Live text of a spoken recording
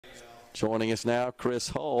Joining us now, Chris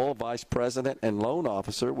Hull, Vice President and Loan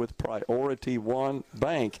Officer with Priority One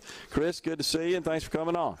Bank. Chris, good to see you, and thanks for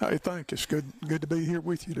coming on. Hey, thank you. It's good to be here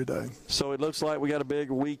with you today. So it looks like we got a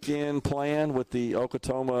big weekend planned with the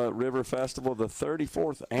Okatoma River Festival, the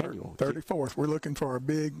 34th annual. 34th. We're looking for a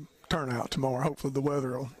big turnout tomorrow. Hopefully the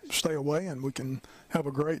weather will stay away and we can have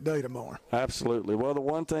a great day tomorrow. Absolutely. Well, the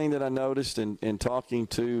one thing that I noticed in talking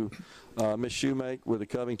to Ms. Shoemake with the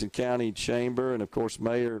Covington County Chamber and, of course,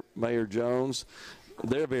 Mayor Jones,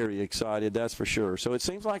 they're very excited, that's for sure. So it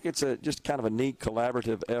seems like it's just kind of a neat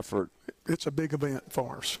collaborative effort. It's a big event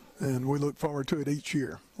for us, and we look forward to it each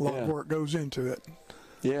year. A lot of work goes into it.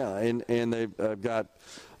 Yeah, and they've got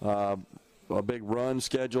a big run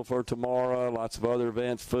schedule for tomorrow, lots of other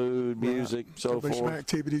events, food, music, so forth. Some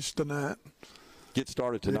activities tonight. Get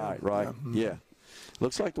started tonight, right? Yeah.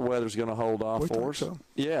 Looks like the weather's going to hold off for us. So.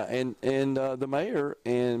 Yeah, and the mayor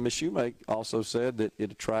and Ms. Shoemake also said that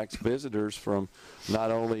it attracts visitors from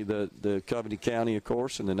not only the Covington County, of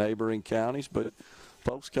course, and the neighboring counties, but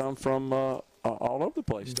folks come from all over the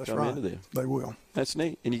place to come into this. They will. That's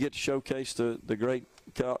neat. And you get to showcase the great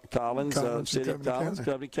Collins City of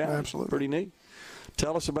Covington County. Absolutely. Pretty neat.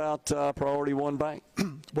 Tell us about Priority One Bank.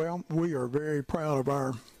 Well, we are very proud of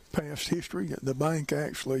our past history. The bank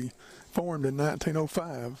actually formed in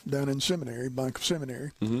 1905 down in Seminary, Bank of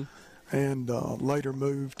Seminary, and later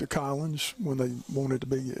moved to Collins when they wanted to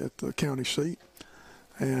be at the county seat,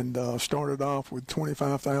 and started off with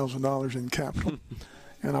 $25,000 in capital.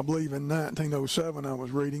 And I believe in 1907 I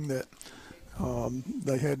was reading that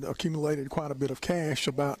they had accumulated quite a bit of cash,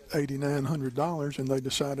 about $8,900, and they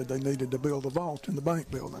decided they needed to build a vault in the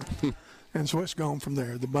bank building. And so it's gone from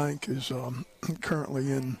there. The bank is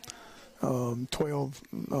currently in 12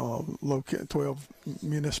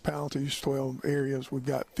 municipalities, 12 areas. We've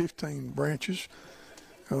got 15 branches.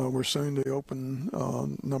 We're soon to open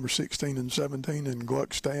number 16 and 17 in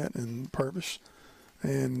Gluckstadt and Purvis.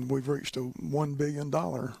 And we've reached a $1 billion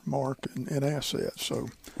mark in assets. So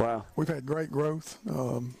wow, we've had great growth,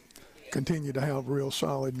 continue to have real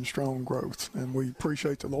solid and strong growth. And we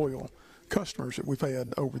appreciate the loyal customers that we've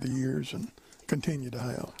had over the years and continue to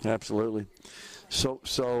have. Absolutely. So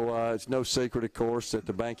it's no secret, of course, that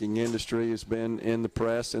the banking industry has been in the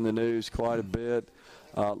press, in the news quite a bit.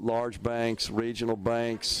 Large banks, regional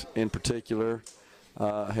banks in particular,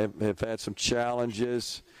 have had some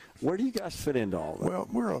challenges. Where do you guys fit into all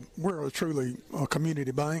that? Well, we're a truly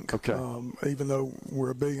community bank. Okay. Even though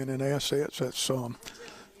we're $1 billion in assets, that's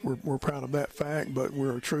we're proud of that fact. But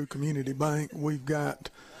we're a true community bank. We've got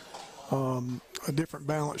a different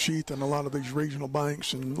balance sheet than a lot of these regional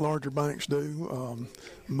banks and larger banks do.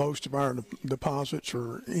 Most of our deposits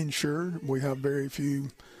are insured. We have very few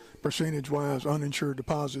percentage-wise uninsured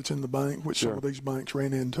deposits in the bank, which some of these banks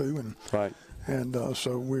ran into. And right. And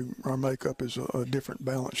so our makeup is a different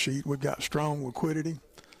balance sheet. We've got strong liquidity,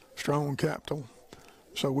 strong capital.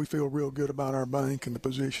 So we feel real good about our bank and the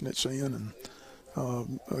position it's in,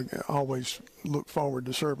 and always look forward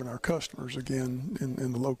to serving our customers again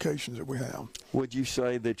in the locations that we have. Would you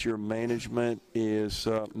say that your management is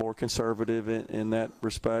more conservative in that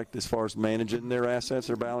respect as far as managing their assets,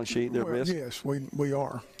 their balance sheet, their risk? Yes, we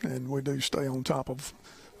are, and we do stay on top of.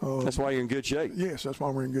 That's why you're in good shape. Yes, that's why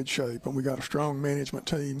we're in good shape. And we got a strong management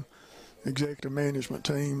team, executive management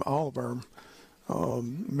team. All of our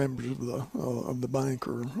members of the bank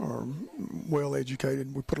are well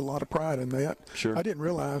educated. We put a lot of pride in that. Sure. I didn't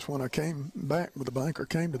realize when I came back with the bank or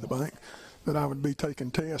came to the bank that I would be taking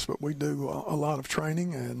tests, but we do a lot of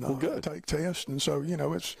training and take tests, and so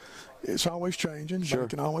it's always changing. Sure.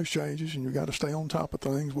 Banking always changes, and you got to stay on top of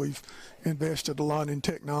things. We've invested a lot in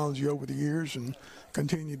technology over the years, and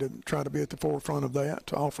continue to try to be at the forefront of that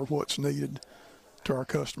to offer what's needed to our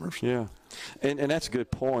customers. Yeah, and that's a good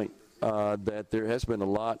point. That there has been a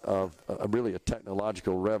lot of really a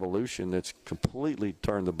technological revolution that's completely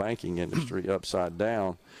turned the banking industry upside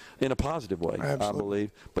down in a positive way. Absolutely. I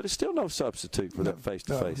believe. But it's still no substitute for that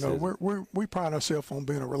face-to-face. No, we pride ourselves on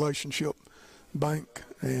being a relationship bank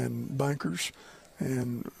and bankers,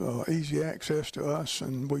 and easy access to us,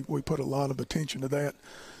 and we put a lot of attention to that.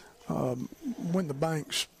 When the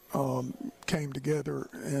banks came together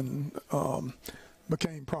and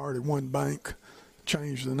became Priority One Bank,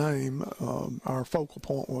 changed the name, our focal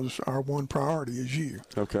point was our one priority is you.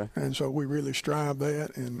 Okay. And so we really strive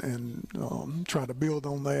that and try to build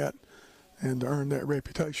on that and to earn that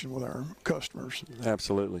reputation with our customers.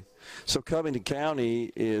 Absolutely. So Covington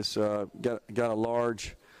County is got a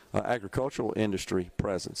large agricultural industry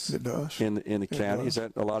presence. It does. In the county. Is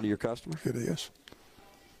that a lot of your customers? It is.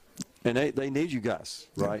 And they need you guys,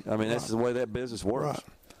 right? I mean, that's the way that business works. Right.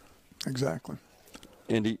 Exactly.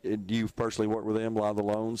 And do you personally work with them, a lot of the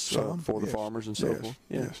loans for the yes. farmers and so Yes. forth?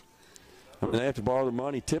 Yes. I mean, they have to borrow their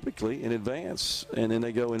money typically in advance, and then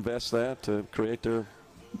they go invest that to create their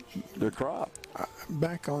crop.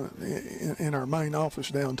 Back in our main office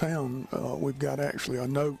downtown, we've got actually a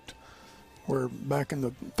note where back in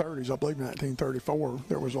the 30s, I believe 1934,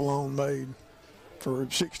 there was a loan made for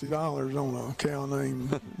 $60 on a cow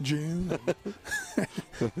named June and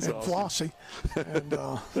awesome. Flossie. And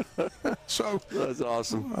so That's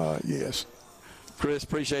awesome. Yes. Chris,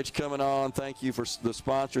 appreciate you coming on. Thank you for the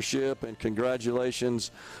sponsorship, and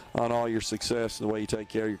congratulations on all your success and the way you take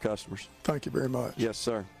care of your customers. Thank you very much. Yes,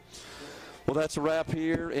 sir. Well, that's a wrap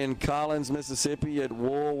here in Collins, Mississippi at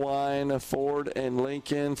Woolwine, Ford, and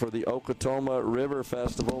Lincoln for the Okatoma River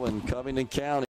Festival in Covington County.